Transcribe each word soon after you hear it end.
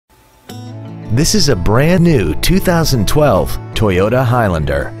This is a brand new 2012 Toyota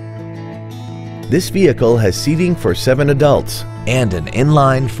Highlander. This vehicle has seating for 7 adults and an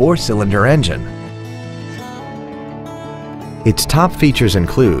inline 4-cylinder engine. Its top features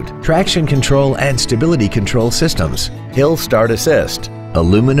include traction control and stability control systems, hill start assist,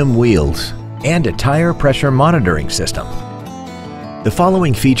 aluminum wheels, and a tire pressure monitoring system. The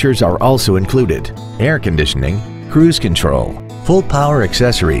following features are also included: air conditioning, cruise control, full power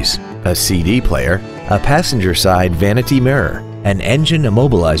accessories, a CD player, a passenger side vanity mirror, an engine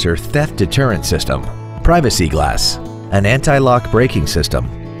immobilizer theft deterrent system, privacy glass, an anti-lock braking system,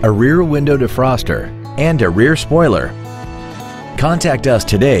 a rear window defroster, and a rear spoiler. Contact us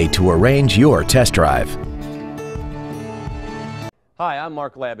today to arrange your test drive. Hi, I'm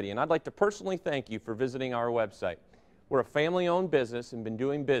Mark Labadie, and I'd like to personally thank you for visiting our website. We're a family-owned business and been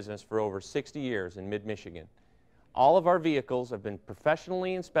doing business for over 60 years in mid-Michigan. All of our vehicles have been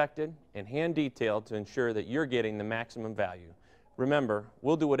professionally inspected and hand-detailed to ensure that you're getting the maximum value. Remember,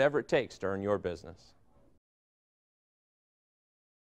 we'll do whatever it takes to earn your business.